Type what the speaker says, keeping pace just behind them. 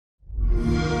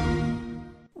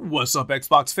What's up,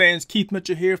 Xbox fans? Keith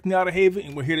Mitchell here from the Outerhaven,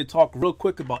 and we're here to talk real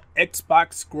quick about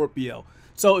Xbox Scorpio.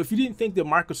 So if you didn't think that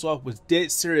Microsoft was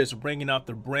dead serious bringing out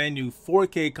the brand new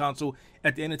 4K console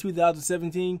at the end of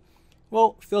 2017,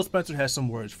 well, Phil Spencer has some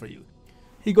words for you.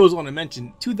 He goes on to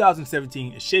mention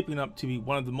 2017 is shaping up to be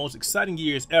one of the most exciting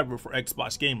years ever for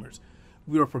Xbox gamers.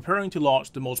 We are preparing to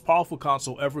launch the most powerful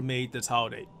console ever made this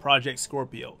holiday, Project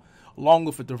Scorpio, along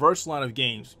with a diverse line of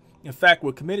games. In fact,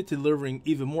 we're committed to delivering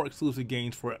even more exclusive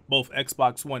games for both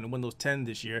Xbox One and Windows 10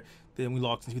 this year than we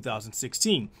launched in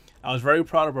 2016. I was very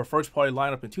proud of our first-party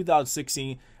lineup in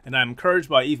 2016, and I'm encouraged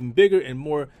by an even bigger and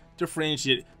more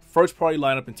differentiated first-party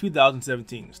lineup in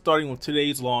 2017, starting with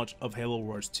today's launch of Halo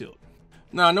Wars 2.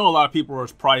 Now, I know a lot of people are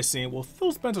probably saying, well,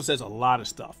 Phil Spencer says a lot of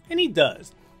stuff, and he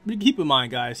does. But keep in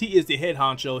mind, guys, he is the head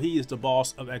honcho, he is the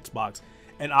boss of Xbox,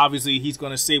 and obviously he's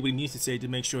going to say what he needs to say to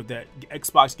make sure that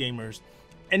Xbox gamers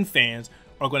and fans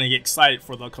are going to get excited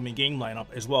for the upcoming game lineup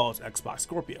as well as Xbox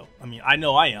Scorpio. I mean, I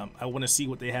know I am. I want to see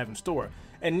what they have in store.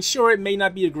 And sure, it may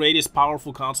not be the greatest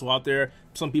powerful console out there.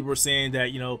 Some people are saying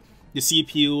that, you know, the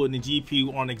CPU and the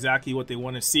GPU aren't exactly what they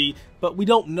want to see, but we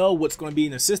don't know what's going to be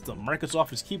in the system.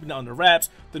 Microsoft is keeping it under wraps.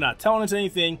 They're not telling us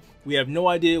anything. We have no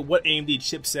idea what AMD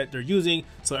chipset they're using,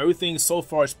 so everything so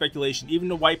far is speculation, even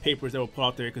the white papers that were put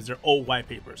out there because they're old white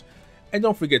papers. And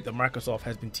don't forget that Microsoft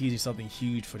has been teasing something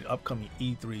huge for the upcoming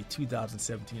E3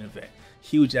 2017 event.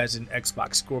 Huge as in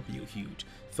Xbox Scorpio huge.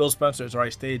 Phil Spencer has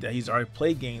already stated that he's already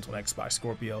played games on Xbox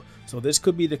Scorpio, so this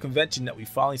could be the convention that we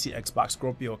finally see Xbox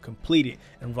Scorpio completed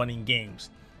and running games.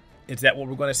 Is that what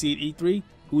we're going to see at E3?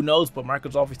 Who knows, but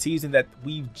Microsoft is teasing that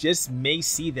we just may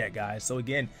see that, guys. So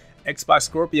again, Xbox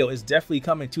Scorpio is definitely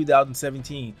coming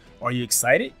 2017. Are you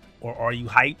excited? Or are you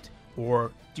hyped?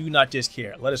 Or do you not just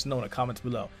care? Let us know in the comments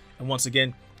below. And once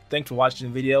again, thanks for watching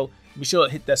the video. Be sure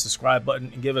to hit that subscribe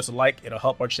button and give us a like. It'll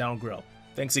help our channel grow.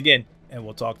 Thanks again, and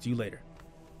we'll talk to you later.